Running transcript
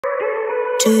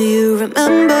Do you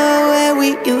remember where we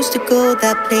used to go?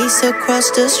 That place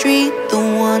across the street, the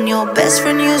one your best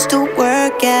friend used to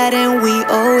work at and we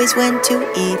always went to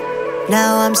eat.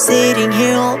 Now I'm sitting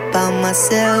here all by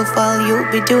myself while you'll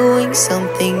be doing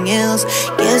something else.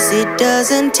 Yes, it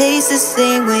doesn't taste the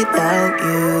same without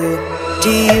you. Do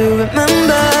you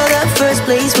remember the first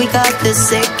place we got the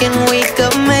second week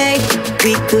of May?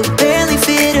 We could barely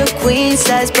fit a queen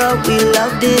size, but we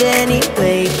loved it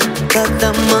anyway. But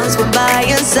the months went by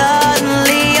and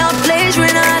suddenly our place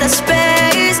ran out of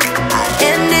space. I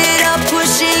ended up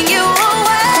pushing you away.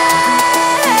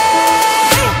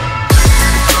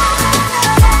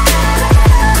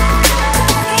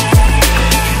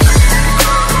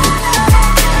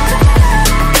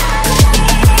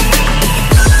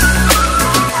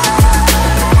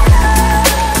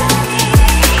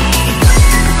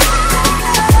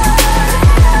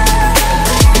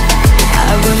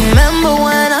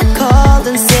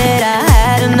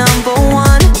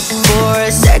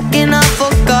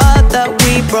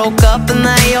 Broke up and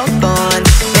now you're gone,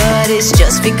 but it's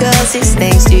just because it's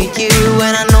thanks to you.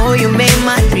 And I know you made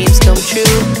my dreams come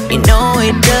true. You know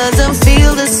it doesn't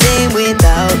feel the same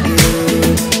without you.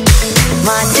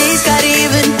 My days got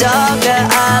even darker,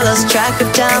 I lost track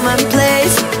of time and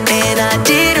place, and I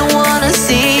didn't wanna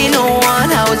see no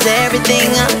one. How was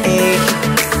everything I ate?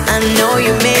 I know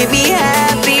you made me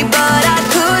happy, but I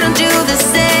couldn't do the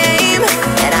same,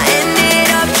 and I ended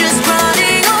up just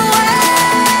running away.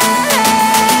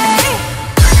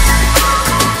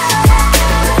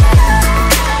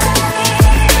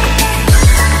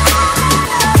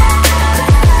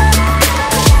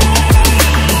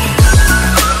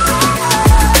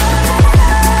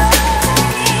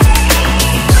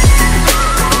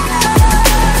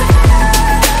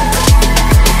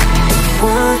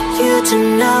 To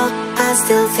know I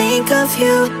still think of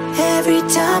you every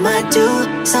time I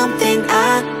do something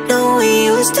I know we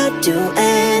used to do,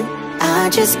 and I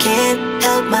just can't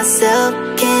help myself,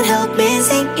 can't help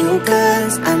missing you,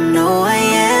 cause I know I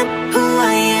am who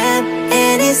I am,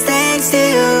 and it's thanks to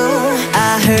you.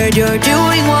 I heard you're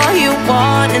doing what you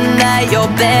want and that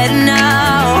you're better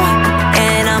now,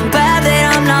 and I'm glad that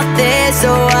I'm not there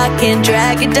so I can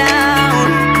drag it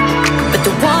down. But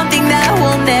the one thing that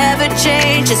will never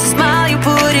change is the smile you're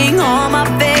putting on my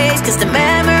face, cause the